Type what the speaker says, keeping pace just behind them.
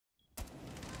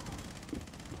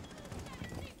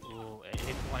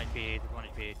HP, 1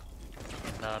 HP.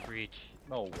 In the breach.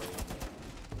 No way.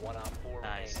 1 on 4.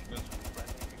 Nice.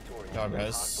 Job,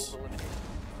 guys.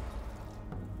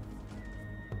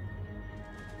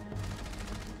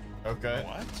 Okay.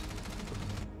 What?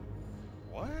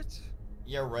 What?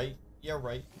 Yeah, right. Yeah,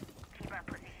 right.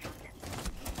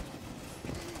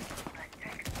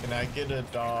 Can I get a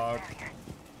dog?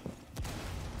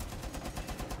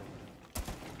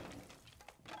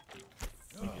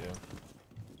 Thank you.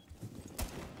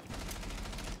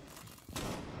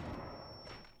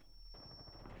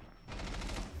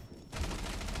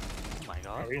 Oh my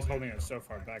god. Oh, he's holding it so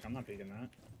far back. I'm not peeking that.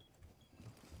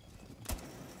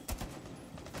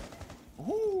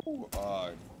 Ooh,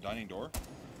 dining door.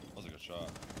 That was a good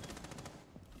shot.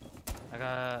 I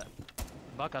got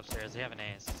Buck upstairs. They have an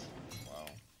ace. Wow.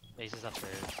 Ace is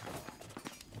upstairs.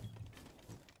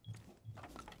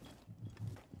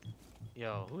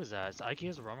 Yo, who is that? So Ike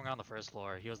was roaming around the first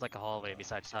floor. He was like a hallway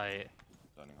beside site.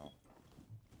 Dining hall.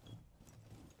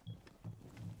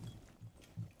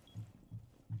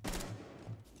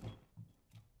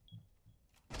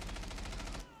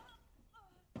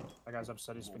 That guy's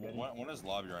upset. He's spaghetti. One is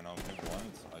lobby right now. I think one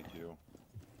is IQ.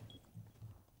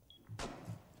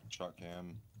 Shot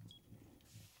cam.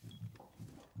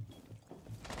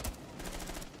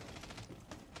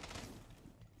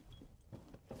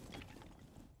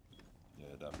 Yeah,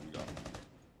 definitely you got him.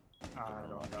 I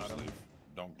don't got him.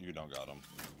 You don't got him.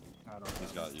 I don't.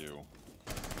 He's got you.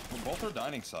 Well, both are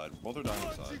dining side. Both are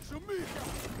dining side.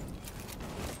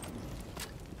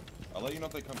 I'll let you know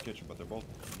if they come kitchen, but they're both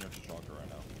near Tachanka right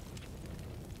now.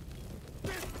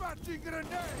 Dispatching grenade!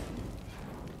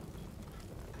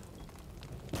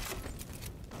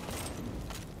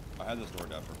 I had this door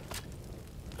dapper.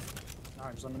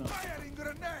 Alright, just let me know. Firing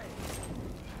grenade!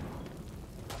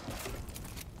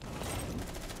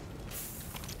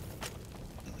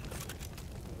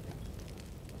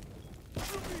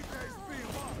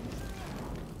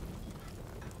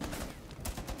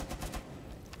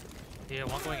 Yeah,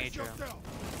 one going atrium.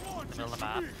 Middle of the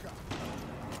map.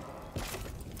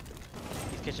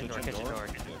 He's kitchen door. Yeah,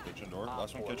 kitchen door.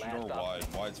 Last one, kitchen door,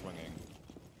 wide swinging.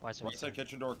 Why so Right side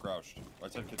kitchen door crouched.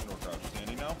 Right side kitchen door crouched.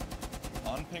 Standing now.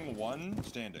 On ping 1,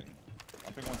 standing.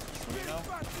 On ping 1, swinging now.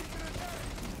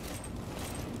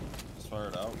 Just fire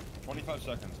it out. 25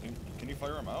 seconds. Can you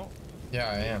fire him out? Yeah,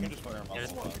 I You am. can just fire him out the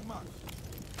whole time.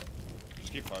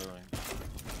 Just keep firing.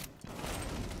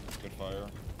 Good fire.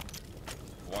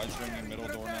 Wide swinging, middle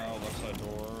door now, left side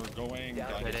door, going,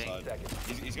 dining side.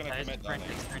 He's gonna commit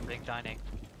dining. Sprinting, dining.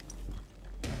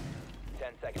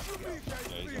 10 seconds to go. Yeah,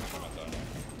 he's gonna commit dining.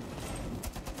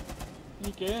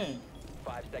 He can.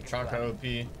 5 seconds Tachanka left. OP.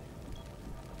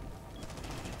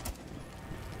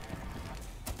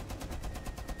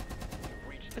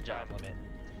 Reach the Good job. time limit.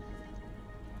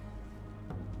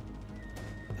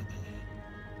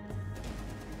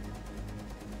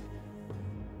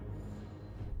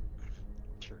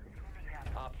 True.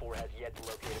 Op 4 has yet to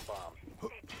locate a bomb.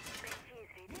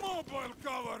 Mobile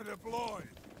cover deployed!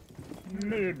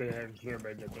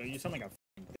 You sound like a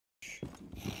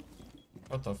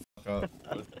What the fuck up?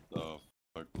 What the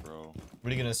fuck, bro?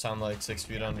 What are you gonna sound like 6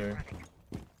 feet under?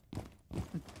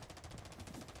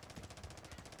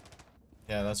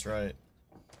 Yeah, that's right.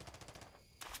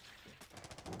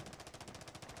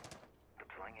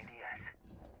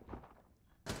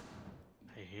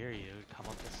 I hear you. Come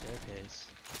up the staircase.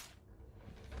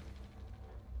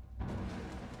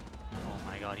 Oh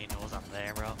my god, he knows I'm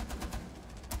there, bro.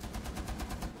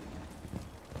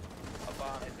 A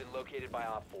bomb has been located by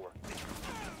Op 4.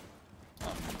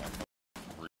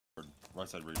 Right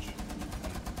side reach.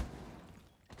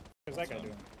 What's that guy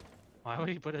doing? Why would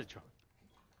he put a drone?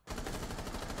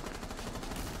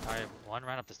 Alright, one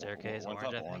ran up the staircase. One Orange,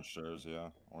 I top think. orange stairs, yeah.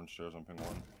 Orange stairs on ping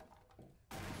 1.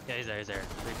 Yeah, he's there, he's there.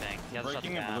 Three ping. He has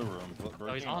Breaking in blue room.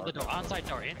 Oh, he's on the door. Onside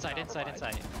door. Inside.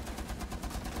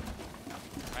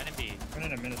 Right in B. Run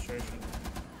in administration.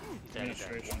 He's dead, he's dead.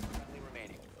 Administration. Friendly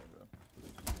remaining.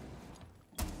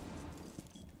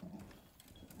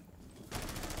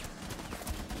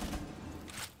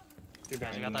 Too Guys,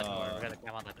 bad. we got that door. We got a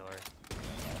cam on the door.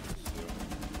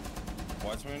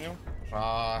 Wide swinging you?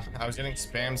 I was getting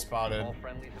spam spotted. All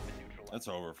friendlies have been neutralized. It's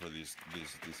over for these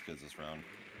kids this round.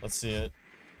 Let's see it.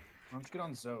 Why don't you get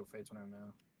on Zoe, Fates when I'm now?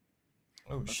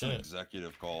 Oh That's an shit.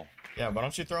 executive call. Yeah, why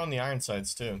don't you throw on the iron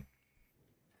sights too?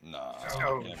 Nah.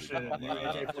 Oh can't be shit. doing New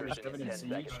that. AK-47 in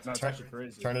Siege? That's Turn- actually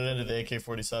crazy. Turn it into the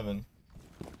AK-47.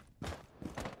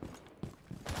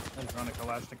 And run a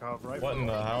Kalashnikov rifle. What in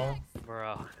the hell?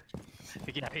 Bro.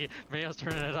 Yeah, Mayo's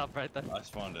turning it up right there. I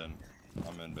spawned in.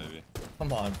 I'm in, baby.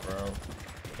 Come on, bro.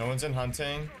 No one's in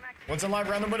hunting. One's alive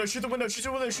around the window. Shoot the window. Shoot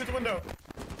the window. Shoot the window. Okay,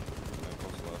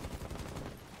 close left.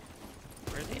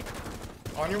 Where is he?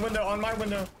 On your window. On my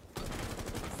window.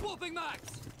 Swapping max.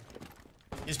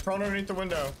 He's prone underneath the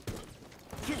window.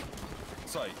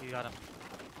 Sight. You got him.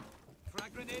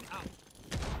 Frag grenade out.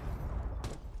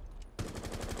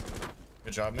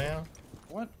 Good job, man.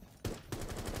 What?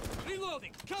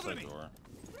 Reloading. Cover Side me. door.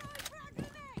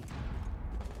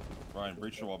 Ryan,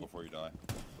 breach the wall before you die,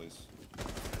 please.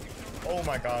 Oh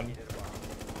my god.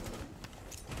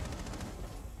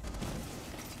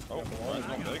 Oh, Ryan's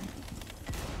going big.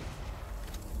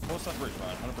 Close that breach,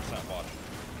 Ryan. 100% watch.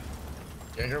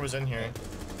 Jaeger was in here.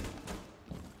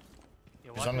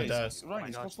 Yeah, He's on the Hey, desk. Ryan,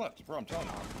 he's God. close left. Bro, I'm telling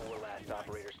you. 4 last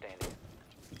operator standing.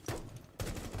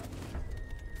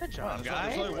 Good job, Ryan,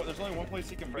 guys. there's only one place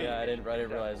he can be. Yeah, I didn't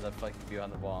realize that fucking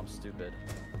behind the wall. I'm stupid.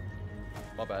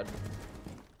 My bad.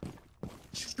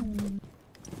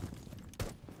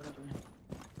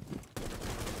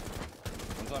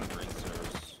 One's on green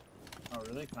stairs. Oh,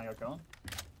 really? Can I get going?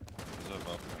 He's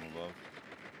above, from above.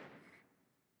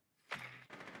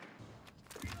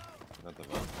 Got the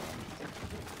vent.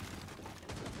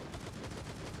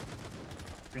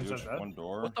 Green Huge, side bed? one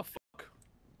door. What the fuck?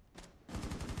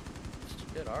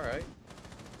 Shit, alright.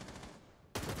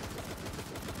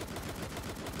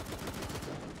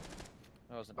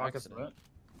 That was an Pockets of accident. it.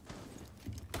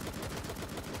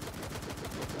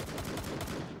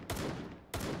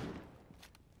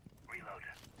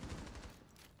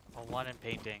 One in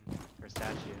painting for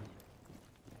statue.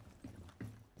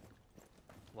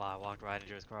 Wow, I walked right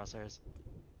into his crosshairs.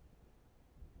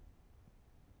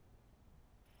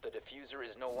 The diffuser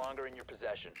is no longer in your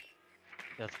possession.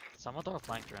 Yeah, someone throw a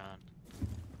flank drone.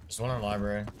 There's one in the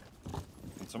library.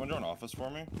 Can someone join office for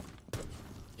me?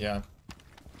 Yeah.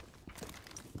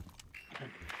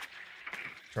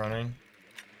 Droning.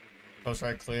 Post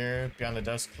right clear. Beyond the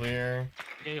desk clear.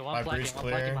 Yeah, one My flanking, breach one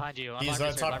flanking clear. behind you. He's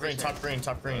top green, top green,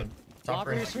 top green. Top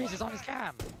green. Library trees is on his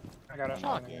cam. I got it.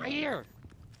 Shawk, right here.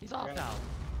 He's off now.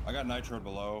 I got nitro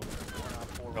below.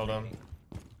 Killed him.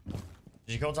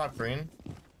 Did you kill top green?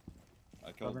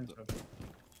 I killed Covering the stuff.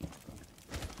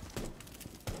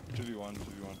 2v1,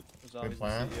 2v1. Zombies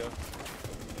plan. in CEO.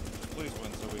 Please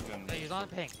win so we can. Hey, he's on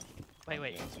ping. Wait.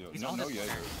 Yeah, CEO. He's no, on no this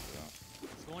Jaegers. floor. Yeah.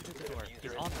 He's going to the door.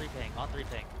 He's on 3 ping. On 3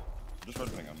 ping. Just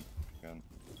red ping him. Again.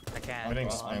 I can't. I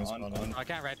think On- spam's on- spot on- on. I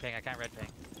can't red ping. I can't red ping.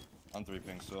 On 3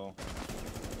 ping still.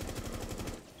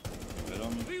 Hit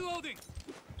him. Reloading.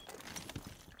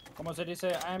 Como se dice?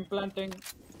 I'm planting.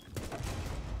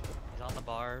 He's on the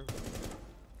bar.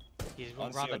 He's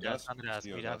On around CO the desk. On the desk.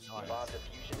 CO We have desk, no yeah. idea. Bomb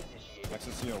diffusion initiated. Next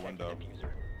to CO window.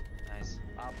 Diffuser. Nice.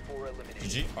 Op 4 eliminated.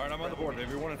 GG. Alright, I'm on the board,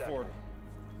 baby. 1 and 4.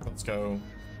 Let's go.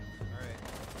 Alright.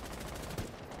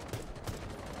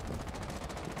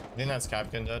 I think that's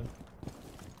Capkin dead.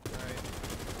 Alright.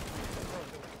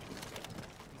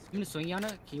 I'm gonna swing Yana.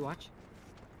 Can you watch?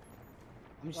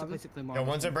 I'm just gonna basically more. Yo,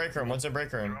 one's in break room. One's in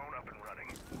break room.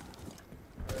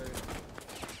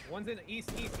 One's in east.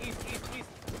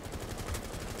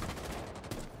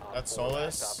 Op That's 4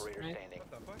 last Solus. operator Right. standing.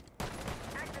 What the fuck?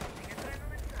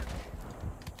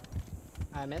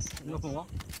 I missed. I'm open wall.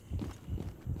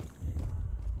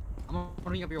 I'm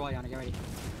running up your wall, Yana. Get ready.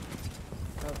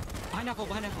 Behind knuckle.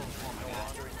 Oh my god.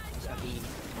 Just got beamed.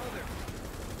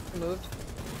 Moved.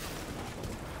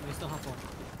 He's still helpful.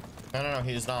 No,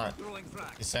 he's not. Throwing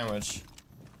frag. He's sandwich.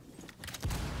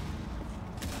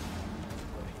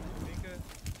 Mika.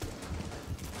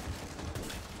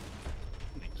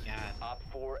 Oh my god. Op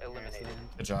 4 eliminated.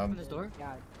 Good job. Open this door.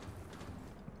 Yeah.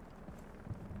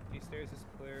 East stairs is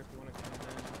clear if you want to come in.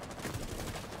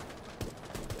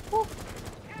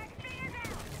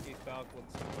 East Falk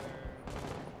looks clear.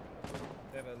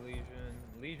 They have a Legion.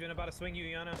 Legion about to swing you,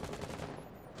 Yana.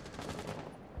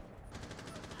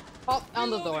 Oh, on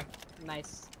the door.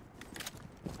 Nice.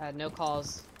 No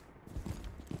calls.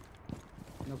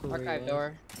 No clue where he Archive is.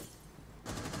 door.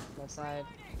 Left side.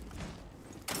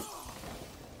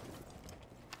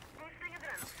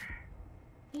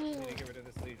 We need to get rid of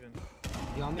this Legion.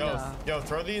 You want me Yo, to? yo,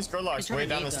 throw these Gurlocs He's trying way to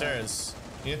down lead the the- stairs.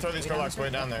 You need to throw these Way down the Gurlocs way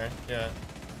stairs? down there. Yeah.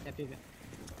 Yep, yep.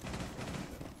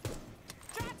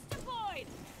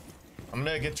 I'm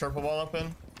gonna get triple wall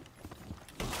open.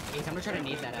 Ace, I'm gonna try to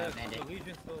need that bandit. The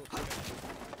Legion still.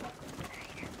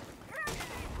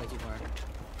 Way too far.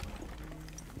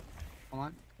 Hold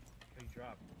on. He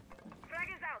dropped.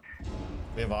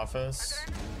 We have office.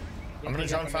 I'm gonna pick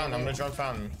drone up fountain. I'm immediately. gonna drone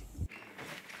fountain.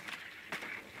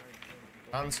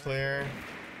 Fountain's clear.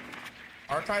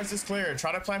 Archives is clear.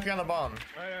 Try to plant behind the bomb.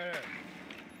 Alright.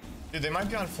 Dude, they might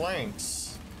be on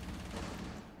flanks.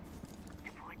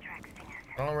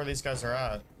 I don't know where these guys are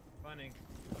at. Funning.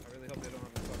 I really hope they don't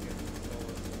have a fucking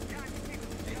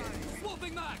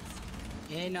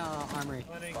In armory.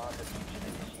 Planning. Bomb diffusion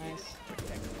initiated. Nice.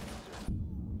 Protect the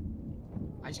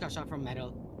I just got shot from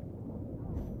metal.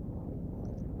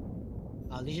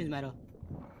 Legion's metal.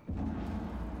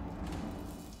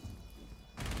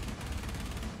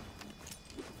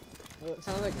 It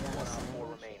sounds like One Renaissance. on 4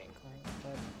 remaining.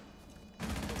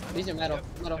 These are metal.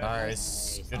 Metal.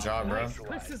 Nice. Good job, bro.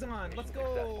 Chris is on. Let's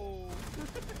go.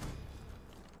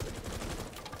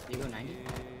 You go 90? Is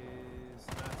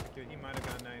not secure. He might have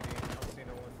got 90. I don't see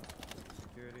no one.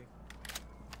 Security.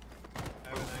 I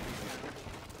have a 90 cam.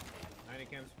 90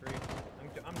 cam's free.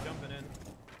 I'm jumping in.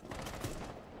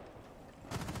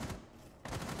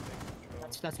 Take control.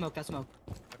 That's smoke, that's smoke.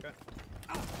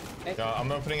 Okay. Yeah,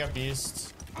 I'm opening up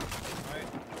east.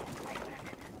 Alright.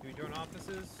 Do we join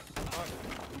offices? Fuck.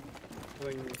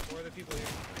 Like, 4 other people here.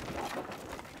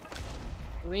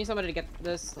 We need somebody to get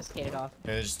this skated off.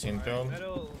 Okay, they just team Alright,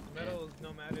 killed. Metal is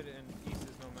nomaded and east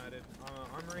is nomaded.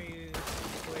 Armory is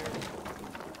clear.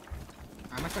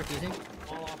 I'm gonna start fusing.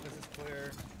 All office is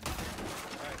clear.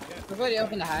 Alright, yeah. Everybody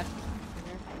open the hatch.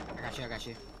 I got you, I got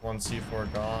you. One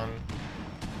C4 gone.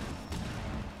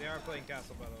 They are playing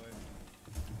castle, by the way.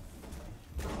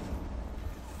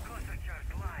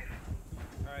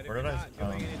 Alright, if Where you're did I- not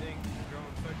doing oh. anything,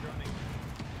 start droning. You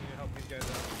need to help these guys out.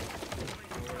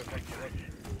 Where the fuck you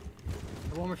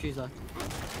look. One more fuse left.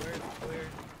 Clear, it's clear.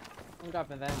 I'm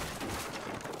dropping vent.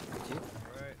 Got you.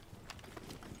 Alright.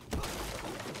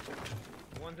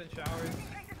 One's in showers.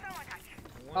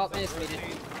 Oh, One's and it's muted.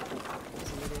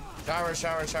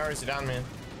 Showers, you down, man.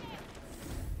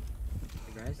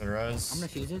 Good res. Good res. I'm gonna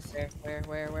fuse this.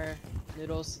 Where?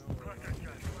 Noodles.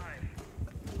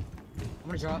 I'm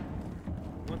gonna drop.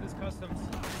 One's is customs.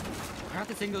 I got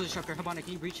the single destructor. Habana,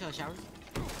 can you breach showers?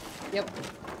 Yep.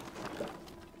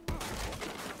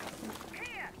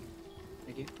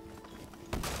 Thank you.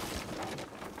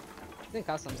 He's in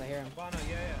customs, I hear him. Habana,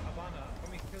 yeah, Habana.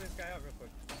 Let me kill this guy out real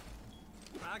quick.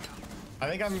 I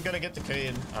think I'm gonna get the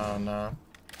Cade. Oh no.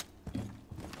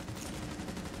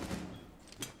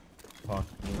 Fuck.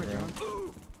 We're down.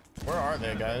 Where are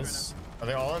they, guys? Are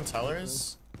they all in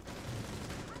tellers?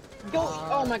 Go!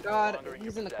 Oh my god,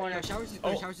 he's in the corner. Yeah, showers is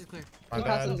clear, Oh. showers is clear. My Two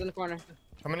bad. customs in the corner.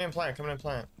 Coming in plant,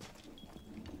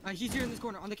 He's here in this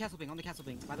corner, on the castle ping,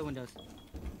 by the windows.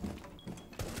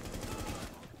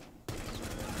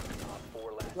 Op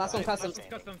 4 last. Last one customs.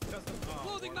 Customs.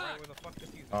 Oh, right, where the fuck is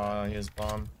he? He has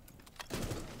bomb.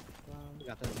 We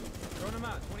got this. Throw him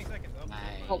out. 20 seconds. Oh, Nice.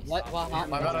 Oh, what? What?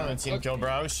 My bad on the team kill, bro.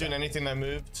 I was shooting anything that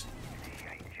moved.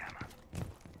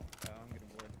 I'm getting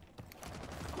bored.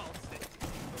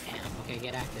 Damn, okay,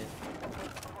 get active.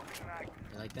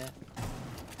 You like that?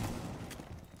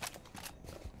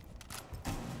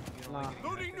 You don't Nah. like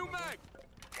getting connected, mag.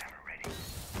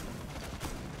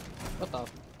 What the?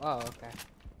 Oh, okay.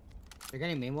 They're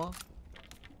getting main wall?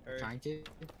 Heard. Trying to.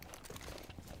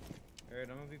 Heard.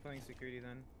 I'm gonna be playing security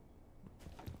then.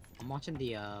 I'm watching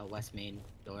the west main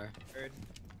door. Heard.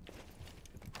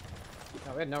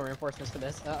 No, we had no reinforcements for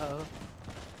this. Uh-oh.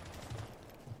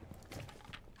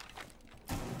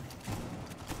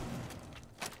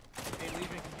 Hey, Legion,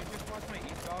 can you just watch my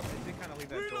east off? I did kind of leave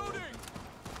that door open.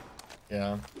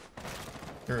 Yeah.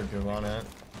 You're good on it.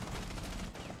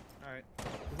 Alright.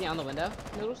 Is he on the window?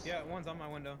 Noodles? Yeah, one's on my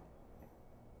window.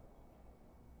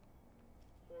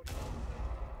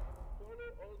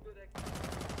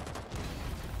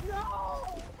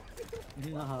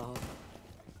 No.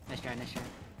 Nice try, nice try.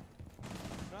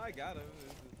 No, I got him.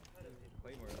 There's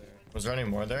Claymore there. Was there any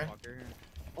more there? Fucker.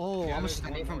 Oh, Yeah, I'm there's just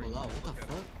one gonna from more. below. What the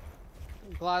Okay.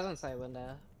 fuck? Glass on site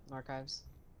window. Archives.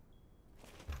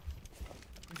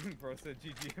 Bro said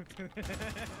GG.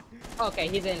 Okay,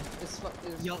 he's in.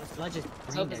 Yo, Sledge is hope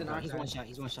brain he's dead, an bro. He's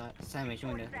archive. one shot. Sandwich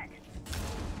window.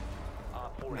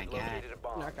 Op 4 Oh my has God. located a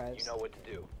bomb. Archives. You know what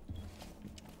to do.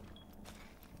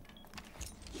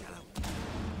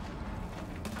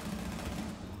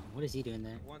 What is he doing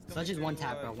there? One's coming Sledge is through, one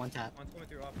tap, bro. One tap. One's coming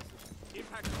through offices.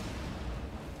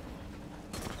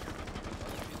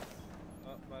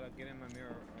 Oh, about to get in my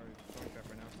mirror or storm trap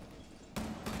right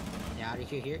now. Yeah, out of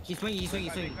here. He's swinging, he's swinging,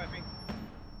 he's swinging. Piping.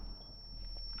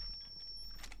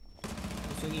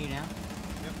 He's swinging you now.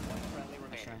 Yep. One friendly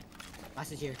Nice try. remaining.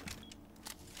 Last is here.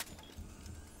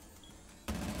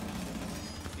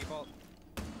 Default.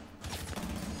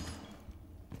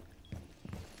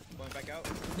 Going back out.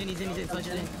 He's in, Sledge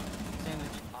is in.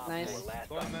 Sandwich. Op Nice. 4 last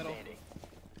Going stop metal. standing.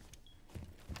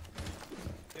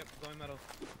 Yep, going metal.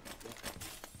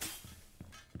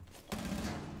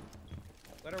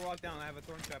 Let her walk down. I have a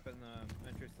thorn trap in the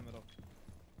entrance to middle.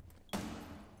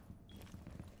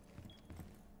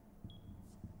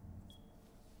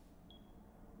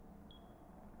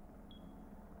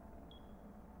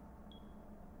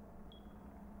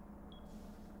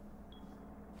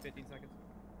 15 seconds.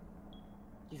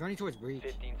 He's running towards breach.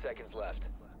 15 seconds left.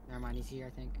 Never mind, he's here, I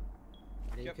think.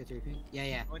 Ready? Yep. 3 ping. Yeah,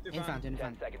 yeah. Going through In front, in 10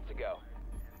 front. seconds to go.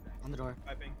 On the door.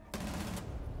 Piping.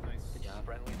 Nice. Good job.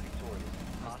 Friendly victorious.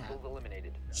 Nice tap. Hostiles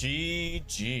eliminated.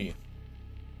 GG.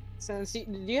 Sensi,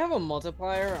 do you have a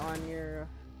multiplier on your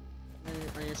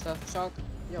stuff, Shawk?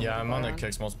 You have a Yeah, I'm on the multiplier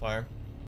Kicks multiplier.